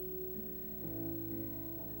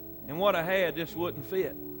And what I had just wouldn't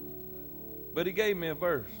fit. But he gave me a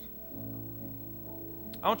verse.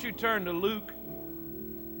 I want you to turn to Luke.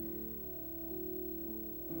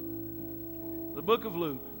 The book of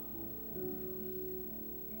Luke.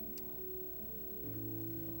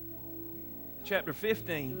 Chapter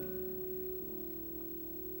 15.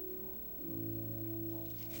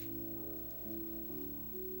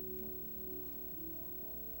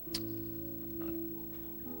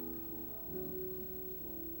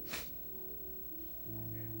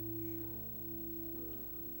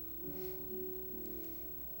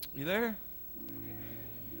 You there?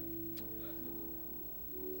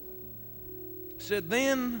 It said,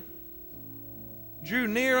 then drew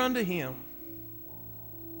near unto him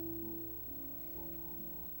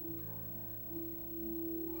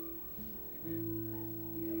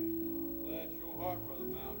Bless your heart, Brother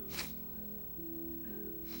Malcolm.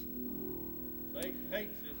 Satan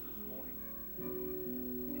hates this morning.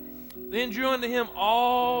 Then drew unto him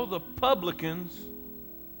all the publicans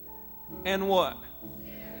and what?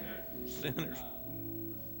 Sinners.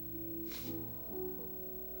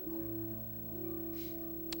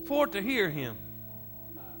 For to hear him.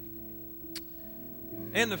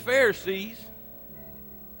 And the Pharisees,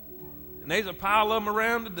 and there's a pile of them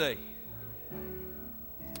around today.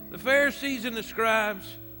 The Pharisees and the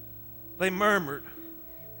scribes, they murmured,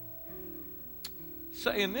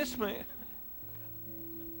 saying, this man.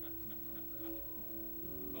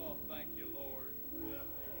 Oh, thank you, Lord.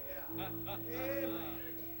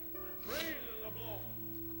 Praise the Lord.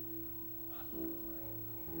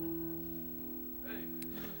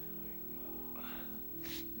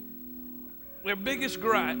 Their biggest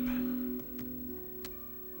gripe,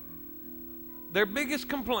 their biggest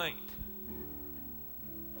complaint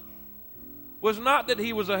was not that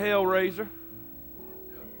he was a hellraiser.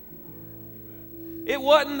 It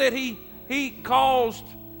wasn't that he caused,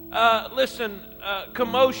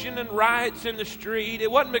 commotion and riots in the street.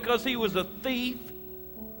 It wasn't because he was a thief.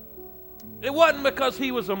 It wasn't because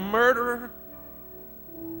he was a murderer.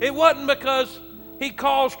 It wasn't because he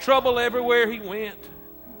caused trouble everywhere he went.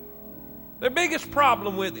 Their biggest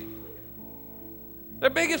problem with him, their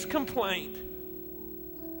biggest complaint,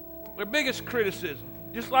 their biggest criticism,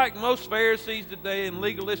 just like most Pharisees today and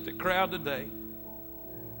legalistic crowd today,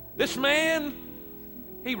 this man,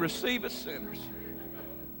 he receiveth sinners.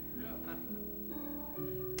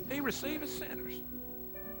 He receiveth sinners.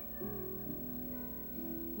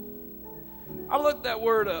 I looked that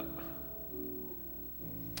word up.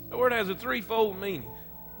 The word has a threefold meaning.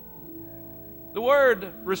 The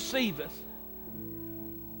word receiveth.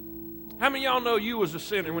 How many of y'all know you was a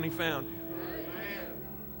sinner when he found you?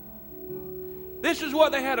 This is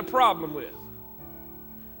what they had a problem with.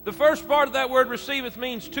 The first part of that word receiveth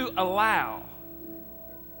means to allow.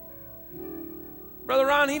 Brother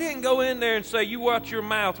Ron, he didn't go in there and say, you watch your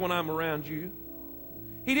mouth when I'm around you.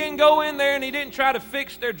 He didn't go in there and he didn't try to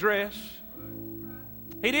fix their dress.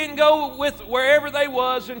 He didn't go with wherever they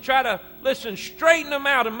was and try to, straighten them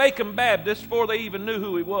out and make them Baptists before they even knew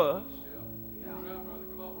who he was.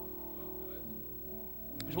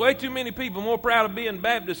 There's way too many people more proud of being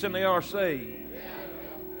Baptists than they are saved.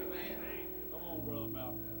 Come on, Brother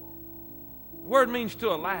Malcolm. The word means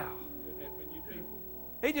to allow.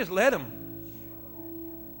 He just let them.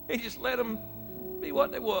 He just let them be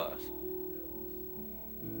what they was.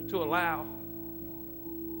 To allow.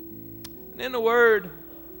 And then the word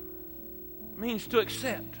means to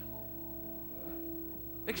accept.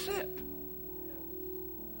 Accept.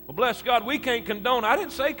 Well, bless God, we can't condone. I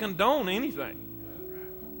didn't say condone anything.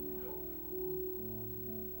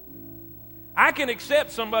 I can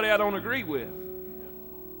accept somebody I don't agree with.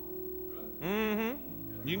 You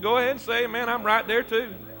can go ahead and say, man, I'm right there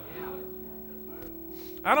too.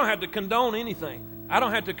 I don't have to condone anything. I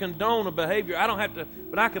don't have to condone a behavior. I don't have to,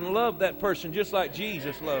 but I can love that person just like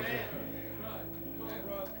Jesus loved him.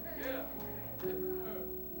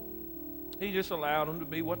 He just allowed them to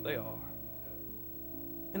be what they are.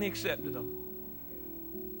 And he accepted them.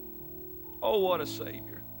 Oh, what a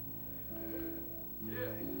Savior.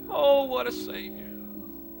 Oh, what a Savior.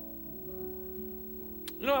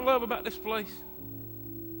 You know what I love about this place?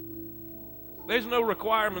 There's no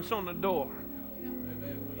requirements on the door.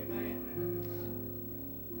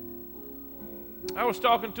 I was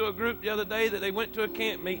talking to a group the other day that they went to a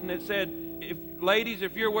camp meeting that said, ladies,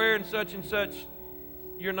 if you're wearing such and such,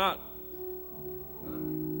 you're not.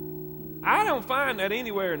 I don't find that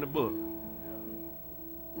anywhere in the book.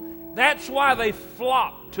 That's why they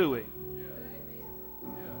flocked to it.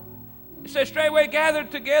 It says, straightway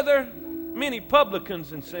gathered together many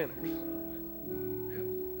publicans and sinners.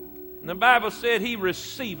 And the Bible said he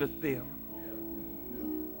receiveth them.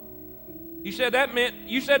 You said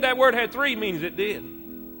that word had three meanings. It did.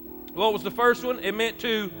 What was the first one? It meant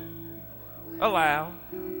to allow.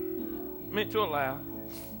 It meant to allow.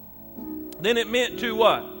 Then it meant to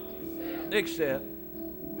what? Accept.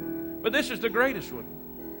 But this is the greatest one.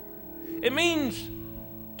 It means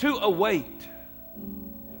to await.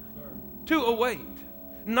 To await.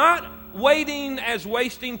 Not waiting as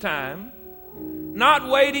wasting time. Not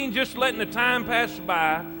waiting, just letting the time pass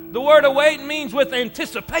by. The word await means with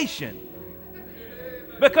anticipation.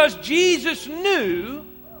 Because Jesus knew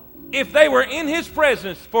if they were in His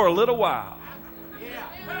presence for a little while,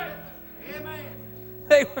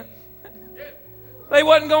 they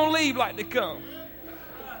wasn't going to leave like they come.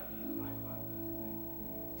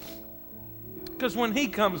 Because when He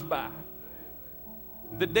comes by,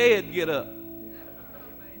 the dead get up.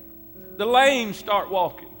 The lame start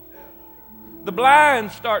walking. The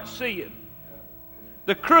blind start seeing.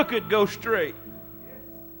 The crooked go straight.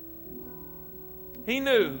 He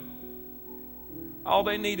knew all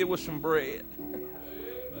they needed was some bread.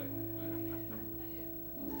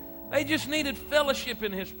 They just needed fellowship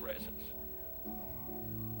in His presence.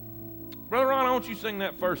 Brother Ron, I want you to sing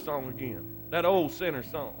that first song again. That old sinner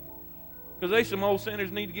song. Because there's some old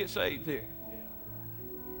sinners need to get saved here.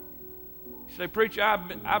 You say, preacher,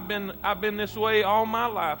 I've been this way all my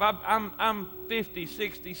life. I'm 50,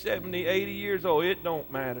 60, 70, 80 years old. It don't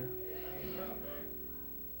matter.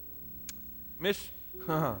 Miss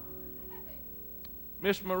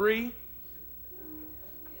Marie,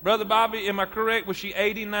 Brother Bobby, am I correct? Was she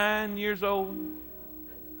 89 years old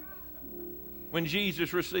when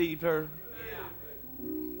Jesus received her?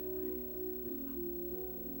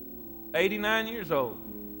 89 years old.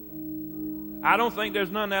 I don't think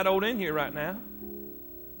there's none that old in here right now.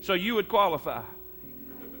 So you would qualify.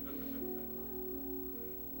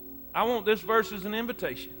 I want this verse as an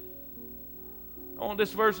invitation. I want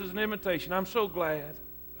this verse as an invitation. I'm so glad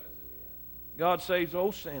God saves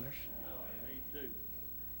old sinners.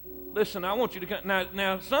 Listen, I want you to come.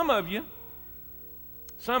 Now some of you,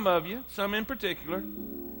 some in particular,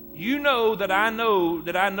 you know that I know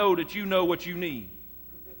that you know what you need.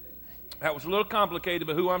 That was a little complicated,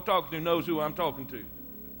 but who I'm talking to knows who I'm talking to.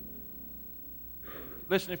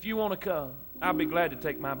 Listen, if you want to come, I'll be glad to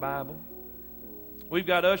take my Bible. We've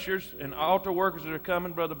got ushers and altar workers that are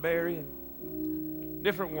coming, Brother Barry, and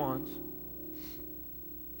different ones.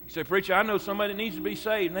 You say, preacher, I know somebody that needs to be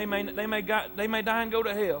saved, and they may die and go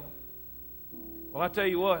to hell. Well, I tell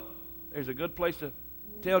you what, there's a good place to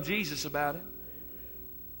tell Jesus about it.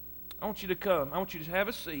 I want you to come. I want you to have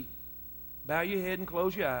a seat. Bow your head and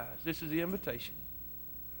close your eyes. This is the invitation.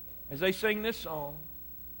 As they sing this song,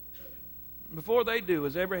 before they do,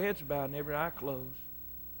 as every head's bowed and every eye closed,